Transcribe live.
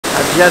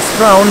just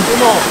thrown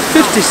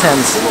 50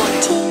 cents.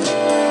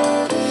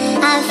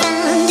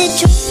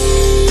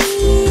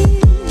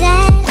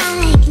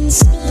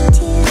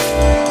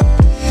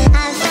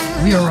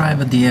 We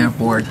arrive at the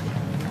airport.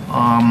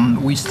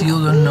 We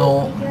still don't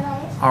know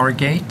our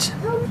gate.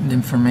 The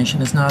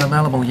information is not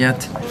available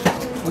yet.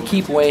 We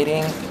keep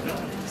waiting.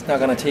 It's not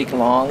gonna take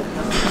long.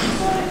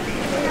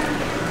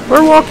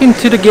 We're walking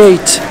to the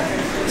gate.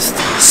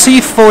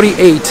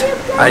 C48,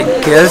 I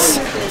guess.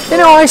 You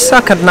know, I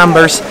suck at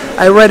numbers.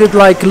 I read it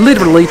like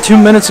literally 2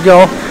 minutes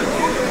ago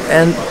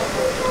and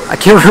I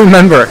can't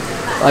remember.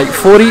 Like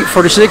 40,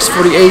 46,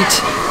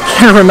 48,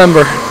 can't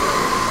remember.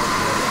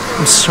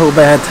 I'm so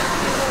bad.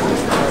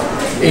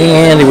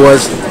 And it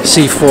was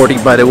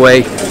C40, by the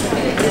way,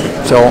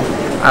 so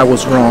I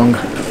was wrong.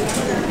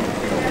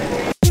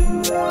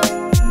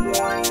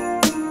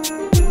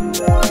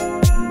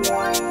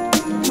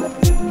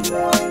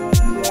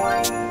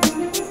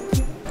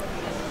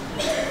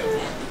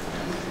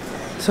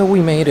 So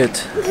we made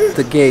it,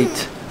 the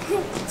gate.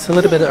 It's a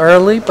little bit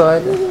early,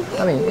 but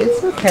I mean,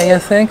 it's okay, I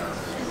think.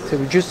 So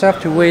we just have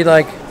to wait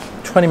like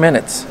 20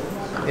 minutes.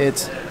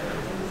 It's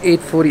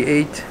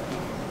 8:48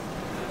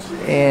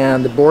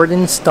 and the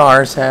boarding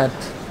starts at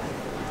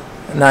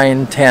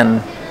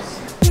 9:10.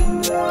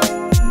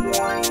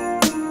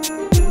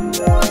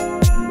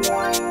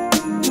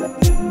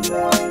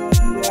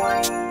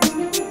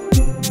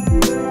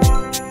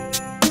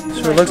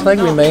 So it looks like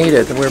we made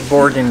it. We're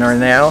boarding right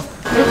now.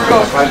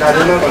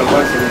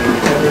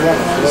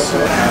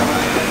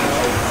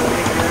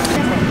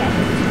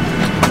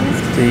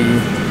 The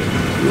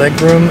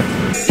legroom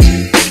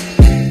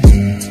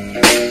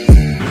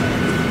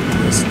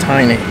is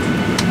tiny.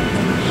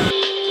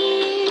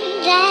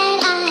 That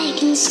I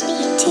can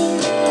speak to.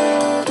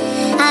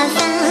 I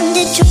found a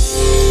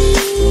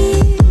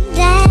dream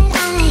that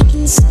I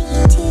can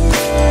speak to.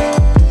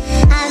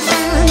 I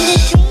found a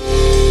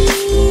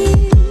dream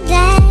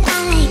that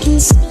I can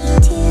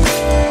speak to.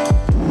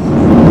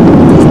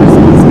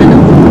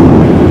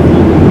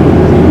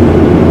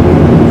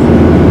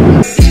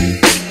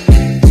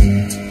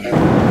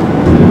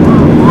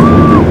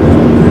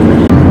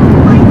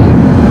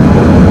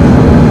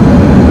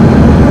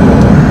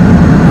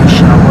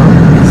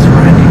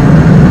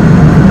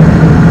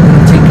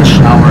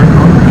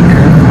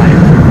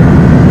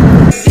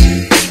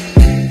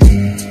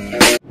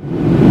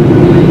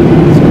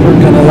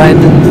 In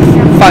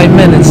 5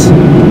 minutes.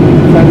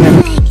 5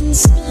 minutes. I can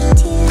speak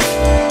to.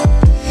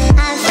 I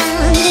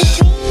found a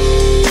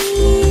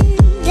dream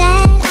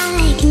that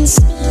I can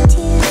speak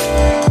to.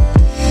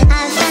 I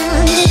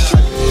found a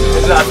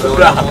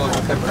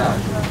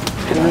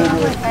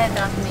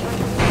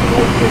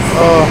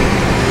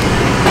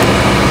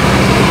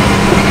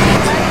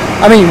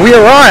I mean, we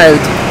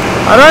arrived.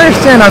 I don't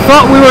understand. I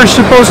thought we were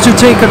supposed to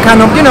take a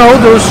kind of, you know,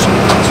 those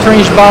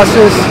strange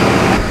buses.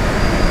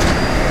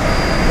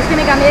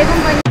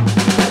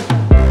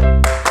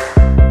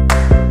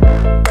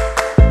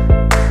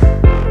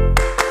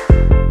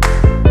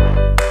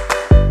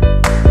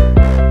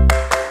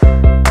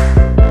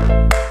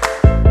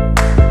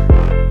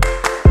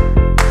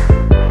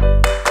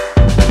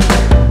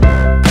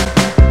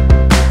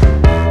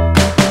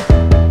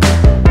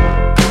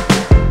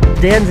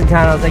 Dan's in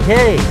town. I was like,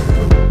 hey.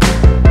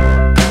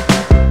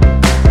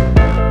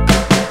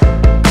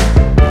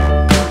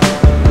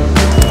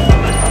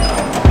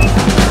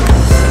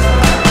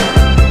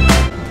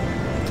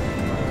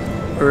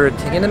 We're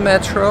taking the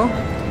metro,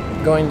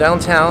 going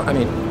downtown, I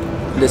mean,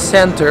 the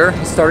center,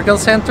 historical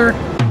center.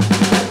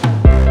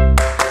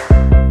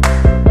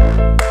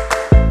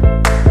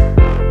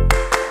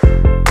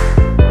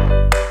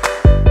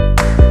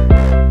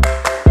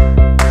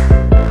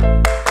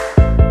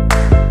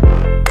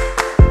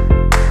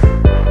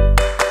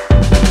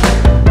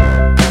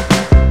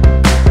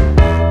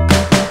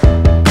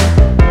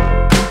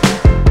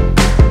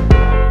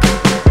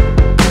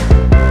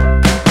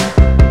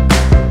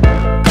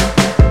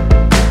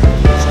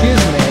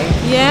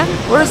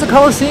 Where's the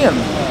Colosseum?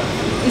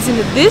 Isn't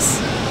it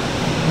this?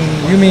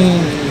 You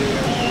mean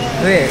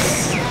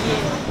this?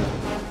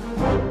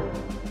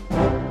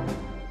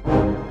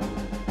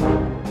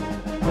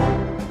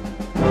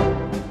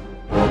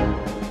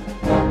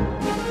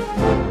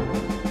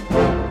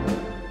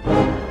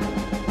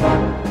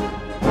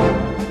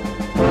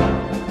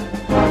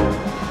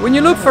 When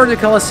you look for the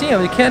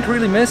Colosseum, you can't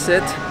really miss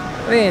it.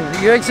 I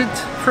mean, you exit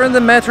from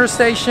the metro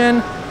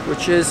station,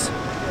 which is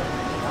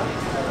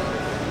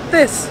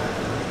this.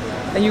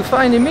 And you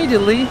find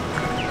immediately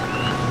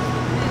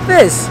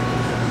this.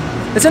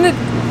 Isn't it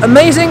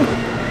amazing?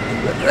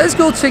 Let's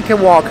go take a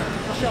walk.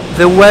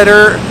 The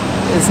weather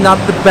is not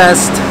the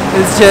best.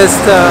 It's just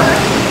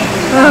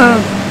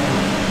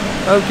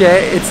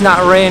okay, it's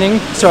not raining,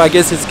 so I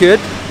guess it's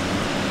good.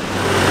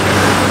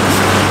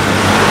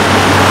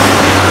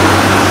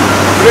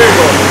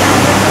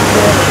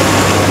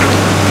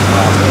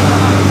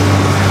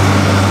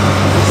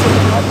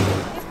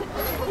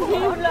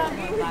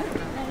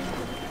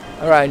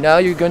 Alright, now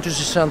you're going to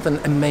see something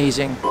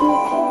amazing.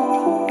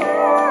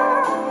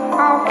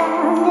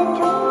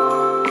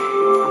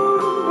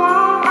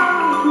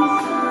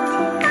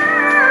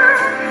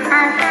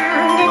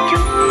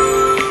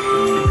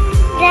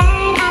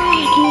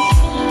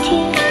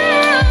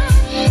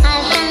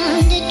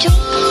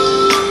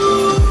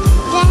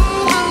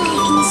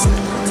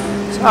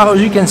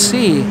 as you can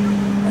see,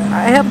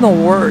 I have no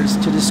words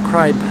to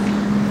describe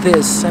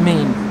this. I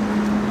mean,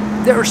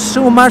 there's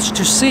so much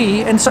to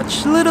see in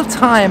such little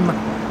time.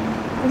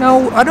 You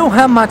know, I don't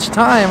have much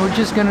time. We're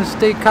just gonna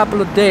stay a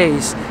couple of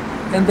days,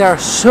 and there are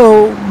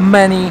so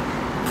many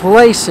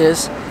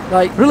places,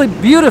 like really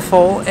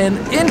beautiful and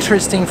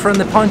interesting from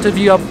the point of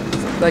view of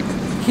like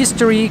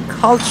history,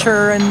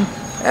 culture, and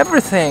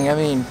everything. I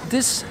mean,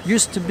 this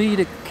used to be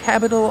the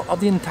capital of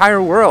the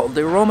entire world,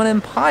 the Roman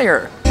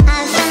Empire.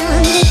 I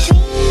found a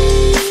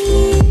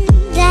dream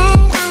that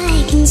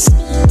I can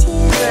speak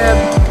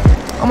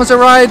to. Almost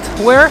arrived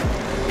where?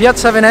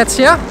 Piazza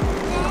Venezia,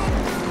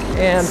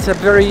 and it's a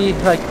very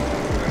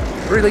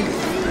really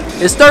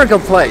historical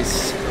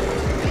place.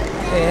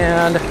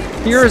 And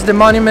here is the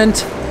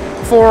monument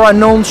for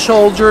unknown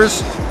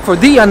soldiers, for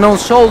the unknown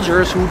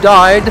soldiers who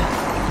died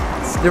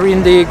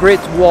during the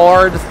Great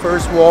War, the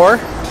First War.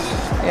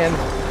 And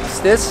it's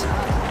this.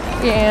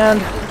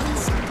 And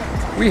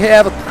we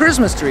have a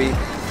Christmas tree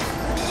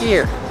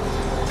here.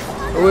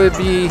 It would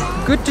be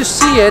good to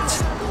see it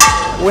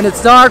when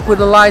it's dark with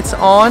the lights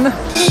on.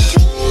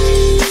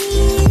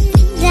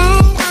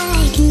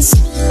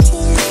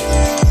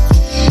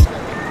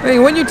 I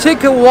mean, when you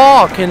take a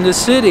walk in the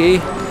city,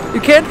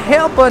 you can't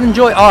help but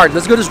enjoy art.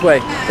 Let's go this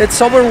way.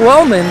 It's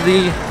overwhelming,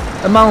 the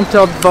amount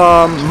of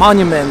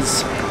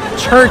monuments,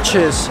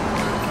 churches,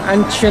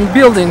 ancient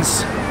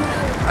buildings.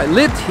 I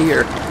lived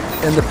here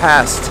in the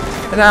past,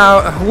 and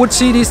I would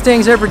see these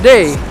things every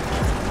day.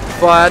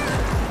 But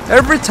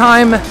every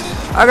time,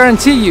 I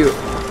guarantee you,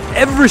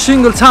 every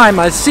single time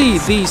I see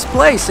these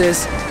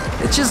places,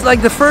 it's just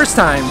like the first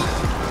time.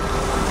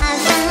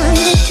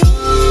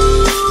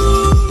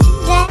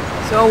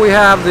 So we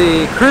have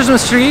the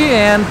Christmas tree,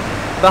 and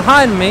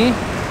behind me,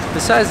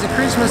 besides the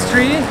Christmas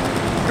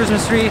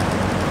tree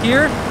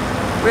here,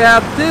 we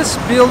have this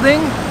building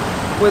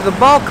with a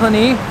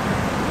balcony.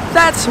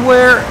 That's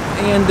where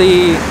in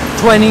the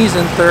 20s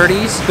and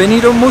 30s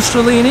Benito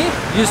Mussolini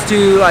used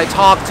to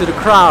talk to the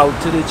crowd,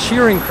 to the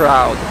cheering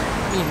crowd.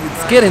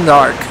 It's getting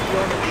dark,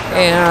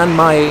 and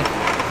my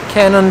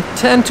Canon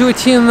 10 to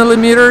 18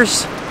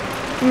 millimeters,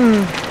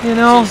 you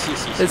know,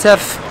 it's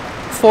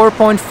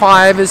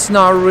f4.5. It's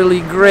not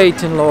really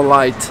great in low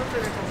light.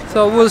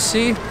 So we'll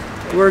see.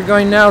 We're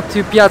going now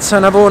to Piazza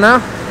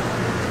Navona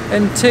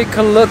and take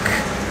a look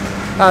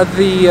at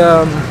the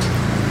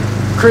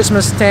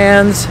Christmas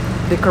stands,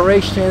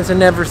 decorations,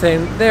 and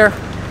everything there.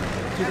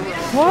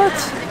 What?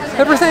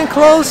 Everything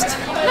closed?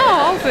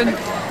 No, open.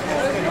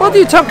 What are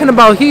you talking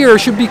about? Here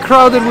should be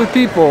crowded with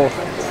people.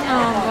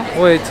 No.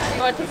 Wait.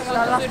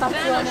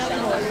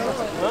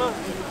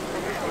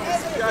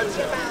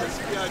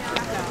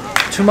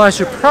 To my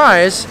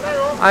surprise,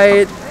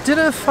 I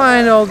didn't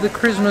find all the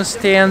Christmas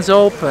stands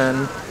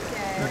open.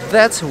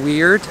 That's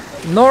weird.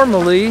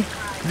 Normally,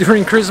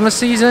 during Christmas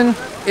season,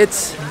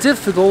 it's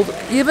difficult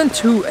even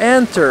to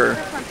enter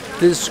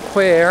this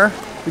square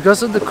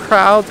because of the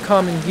crowd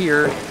coming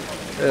here,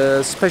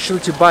 especially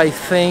to buy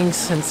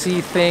things and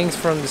see things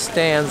from the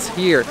stands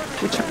here,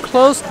 which are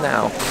closed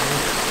now.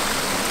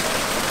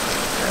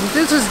 And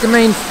this is the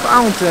main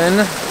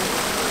fountain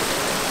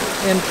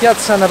in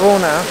Piazza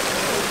Navona,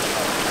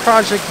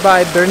 project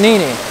by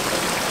Bernini,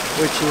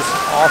 which is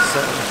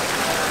awesome.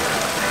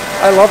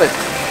 I love it.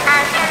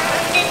 I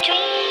found a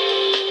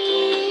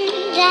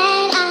dream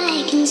that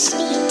I can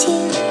speak to.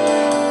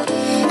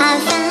 I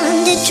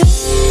found a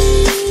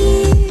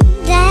dream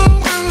that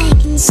I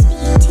can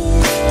speak to.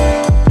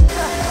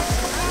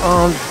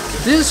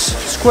 This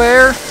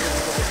square,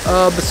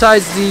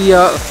 besides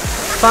the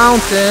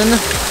fountain,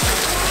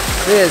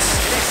 this,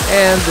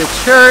 and the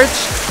church,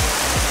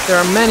 there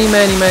are many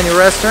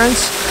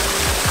restaurants.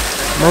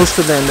 Most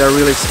of them, they're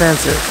really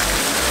expensive.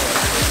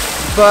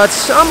 But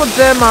some of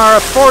them are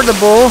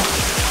affordable,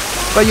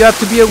 but you have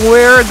to be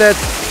aware that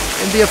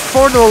in the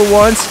affordable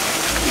ones,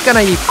 you're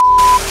gonna eat.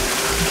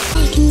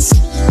 I can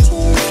speak to.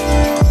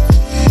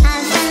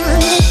 I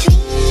found a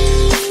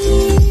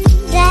dream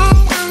that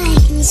I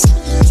can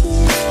speak to.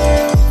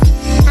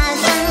 I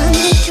found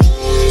a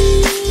dream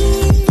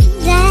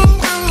that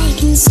I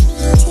can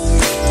speak to.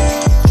 I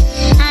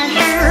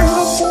found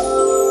a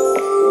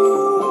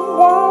dream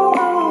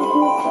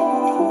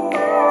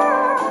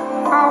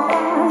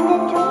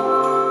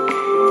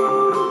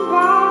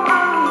that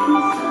I can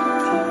speak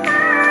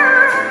to.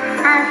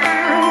 I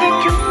found a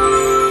dream.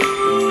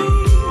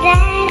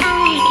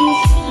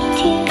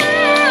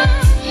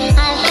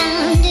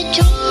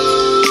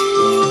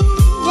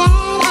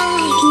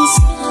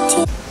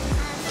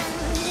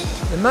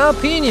 In my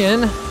opinion,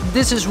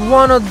 this is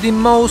one of the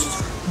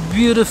most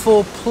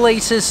beautiful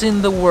places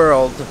in the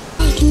world.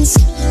 I can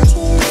speak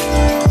to.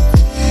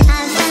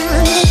 I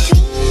found a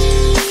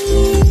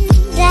dream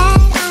that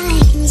I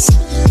can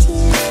speak to.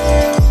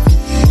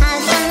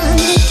 I found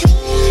a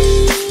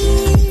dream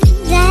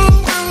that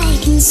I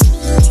can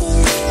speak to.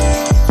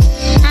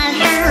 I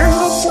found a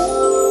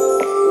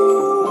dream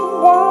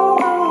that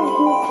I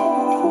can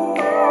speak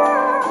to.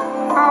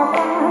 I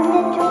found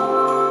a dream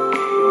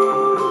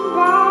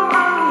that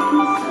I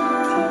can speak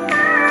to.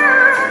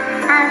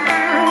 I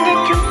found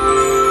a dream.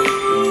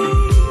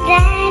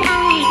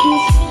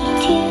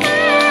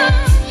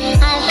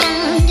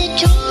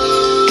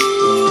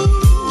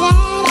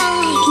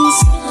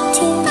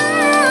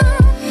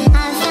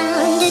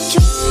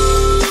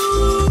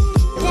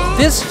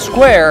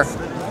 square,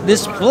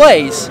 this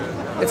place,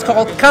 it's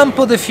called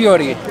Campo de'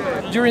 Fiori.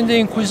 During the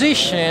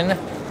Inquisition,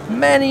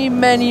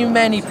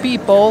 many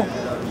people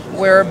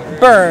were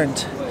burned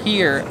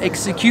here,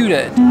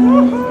 executed.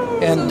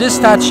 And this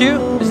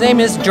statue, his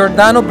name is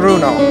Giordano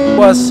Bruno,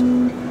 was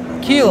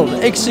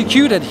killed,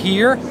 executed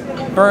here,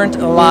 burned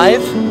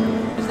alive.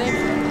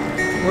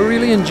 We're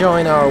really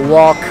enjoying our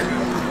walk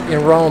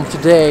in Rome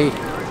today.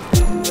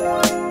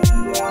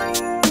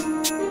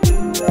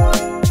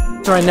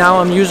 Right now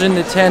I'm using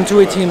the 10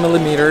 to 18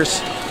 millimeters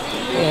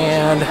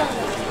and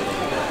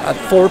at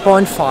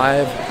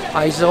 4.5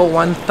 ISO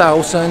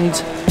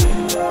 1000.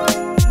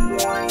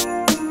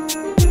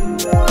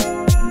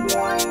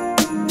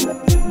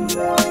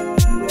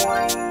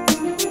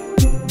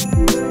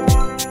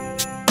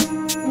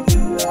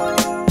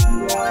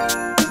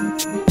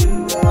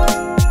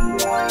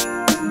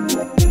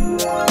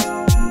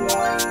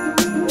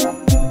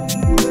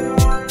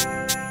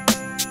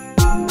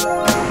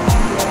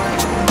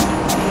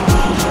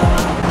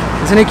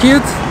 Isn't it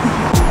cute?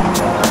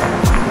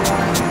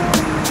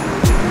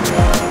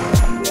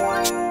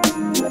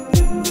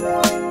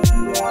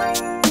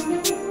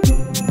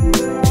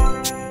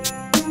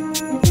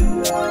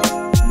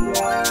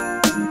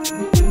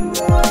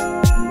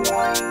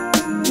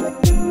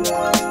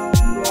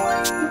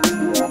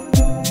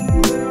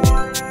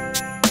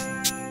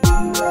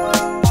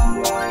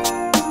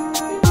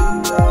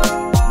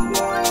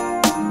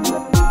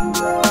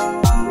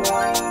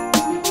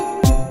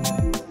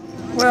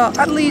 Well,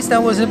 at least I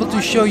was able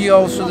to show you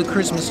also the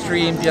Christmas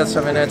tree in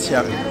Piazza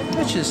Venezia,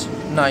 which is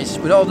nice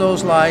with all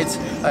those lights.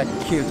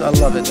 Cute, I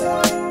love it.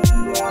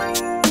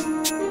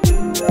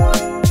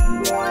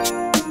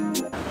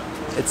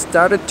 It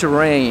started to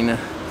rain,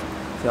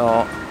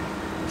 so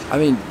I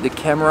mean the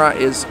camera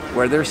is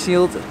weather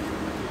sealed,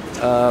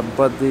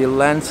 but the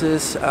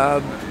lenses,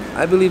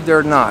 I believe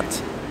they're not.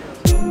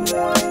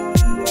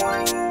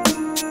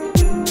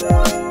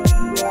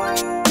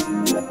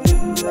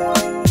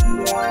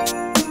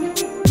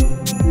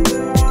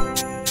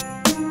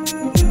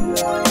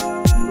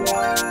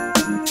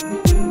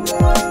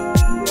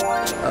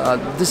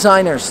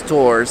 Designer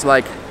stores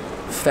like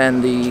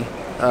Fendi,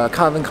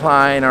 Calvin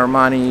Klein,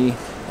 Armani,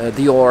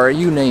 Dior,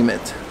 you name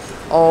it,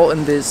 all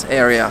in this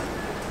area.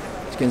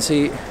 As you can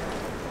see,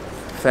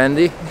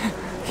 Fendi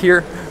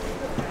here.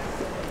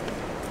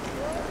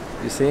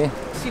 You see?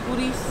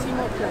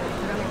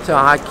 So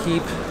I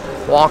keep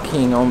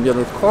walking on Via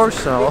del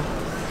Corso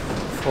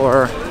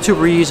for two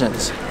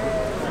reasons.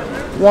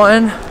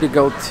 One, to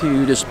go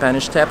to the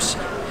Spanish Steps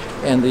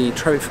and the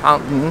Trevi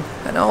Fountain,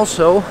 and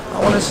also I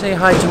want to say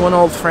hi to an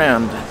old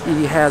friend.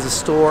 He has a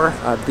store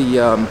at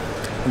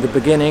the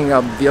beginning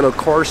of Via del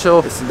Corso.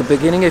 It's at the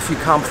beginning if you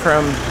come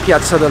from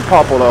Piazza del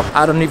Popolo.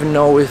 I don't even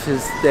know if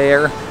it's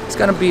there. It's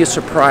gonna be a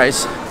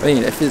surprise. I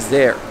mean, if it's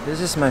there.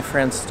 This is my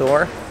friend's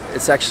store.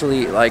 It's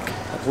actually like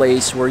a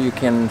place where you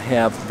can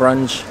have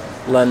brunch,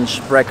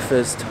 lunch,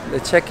 breakfast.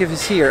 Let's check if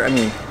he's here. I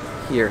mean,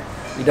 here.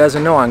 He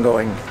doesn't know I'm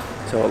going,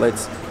 so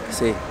let's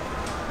see.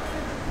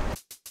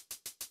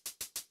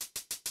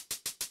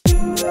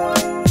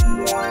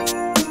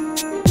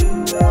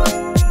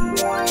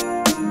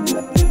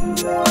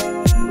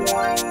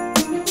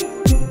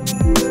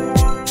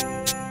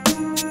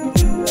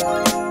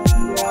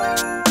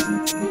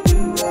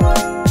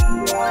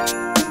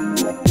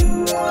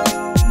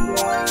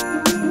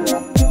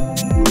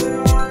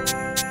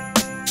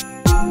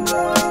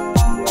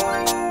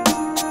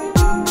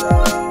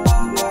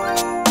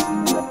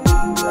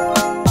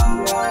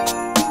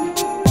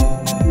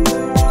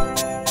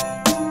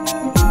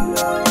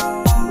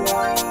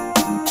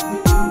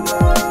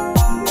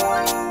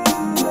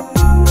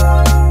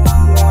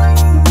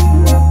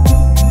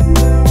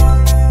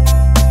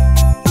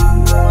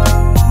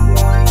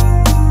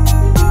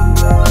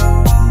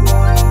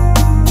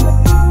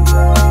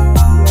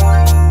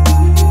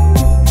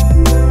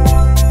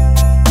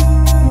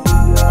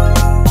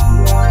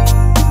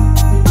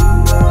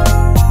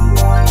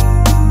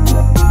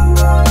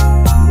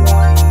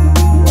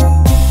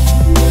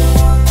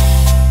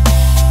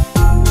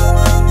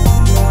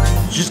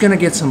 Gonna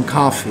get some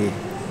coffee.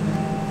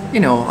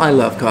 You know, I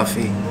love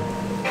coffee.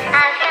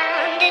 I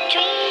found a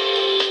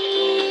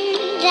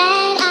dream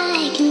that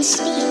I can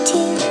speak to.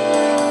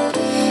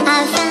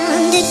 I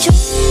found a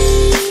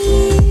dream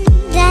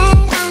that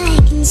I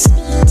can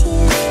speak to.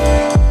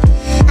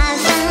 I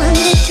found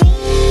a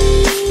dream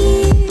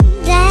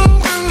that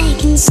I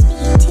can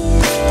speak to.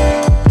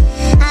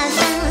 I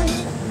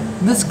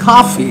found. This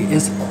coffee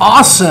is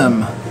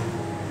awesome.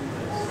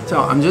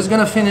 So I'm just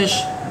gonna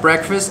finish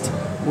breakfast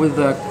with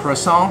a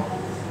croissant,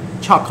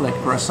 chocolate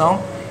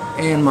croissant,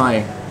 and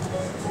my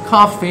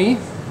coffee,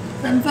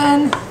 and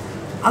then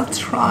I'll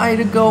try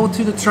to go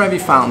to the Trevi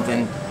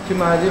Fountain. To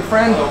my dear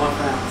friend.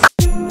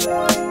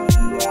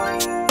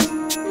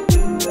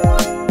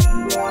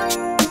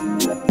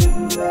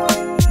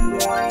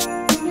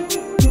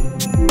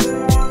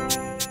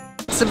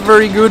 It's a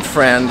very good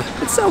friend.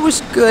 It's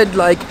always good,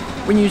 like,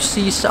 when you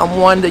see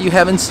someone that you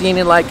haven't seen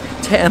in like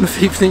 10,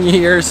 15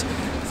 years.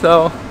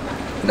 So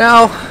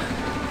now,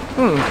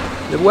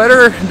 The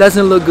weather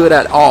doesn't look good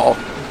at all,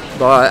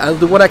 but I'll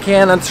do what I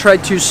can and try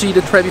to see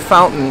the Trevi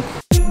Fountain.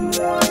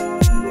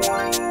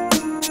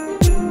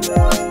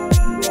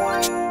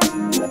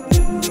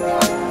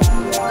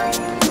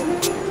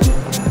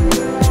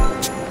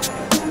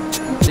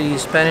 The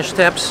Spanish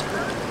Steps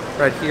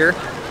right here.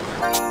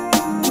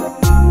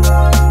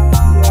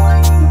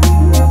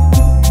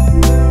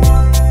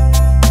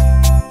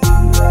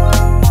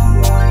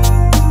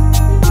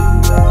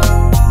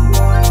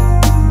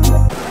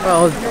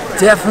 Well,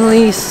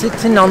 definitely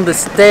sitting on the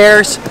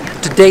stairs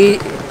today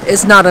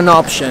is not an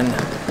option.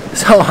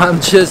 So I'm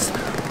just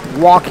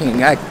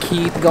walking, I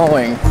keep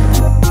going.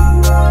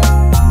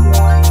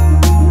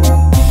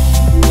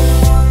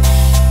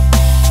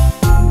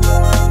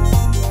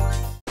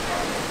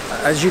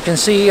 As you can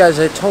see, as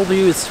I told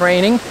you, it's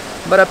raining,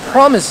 but I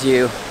promise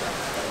you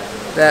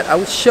that I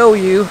will show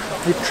you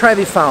the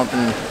Trevi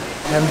Fountain.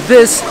 And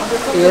this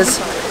is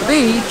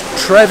the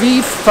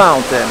Trevi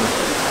Fountain.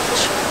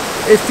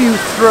 If you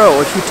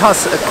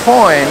toss a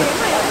coin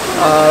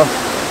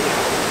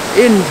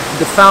in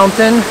the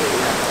fountain,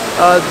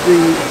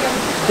 the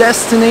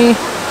destiny,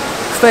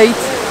 fate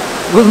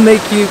will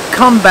make you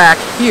come back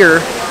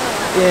here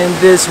in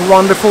this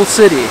wonderful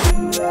city.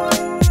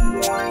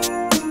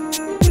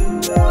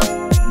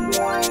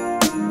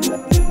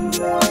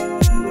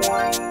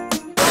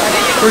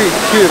 3,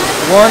 2,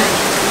 1.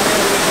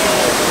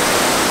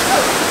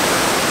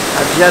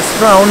 I've just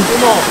thrown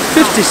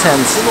 50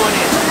 cents.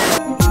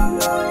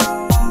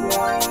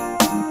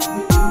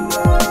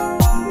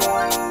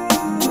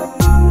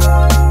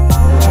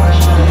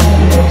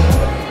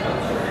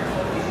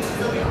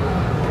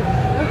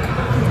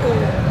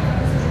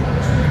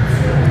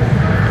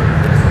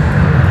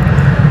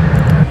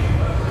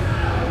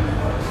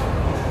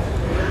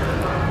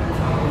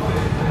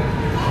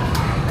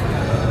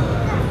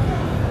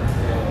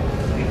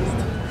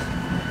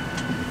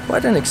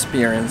 What an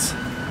experience.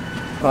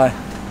 Bye.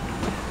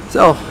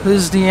 So,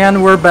 this is the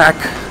end. We're back.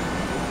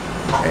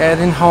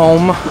 Heading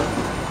home.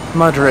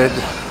 Madrid.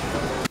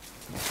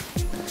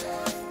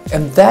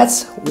 And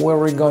that's where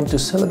we're going to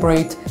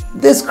celebrate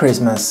this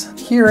Christmas.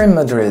 Here in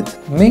Madrid.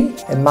 Me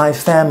and my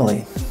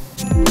family.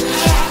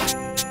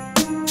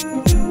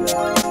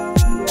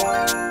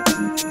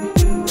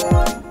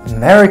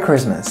 Merry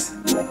Christmas.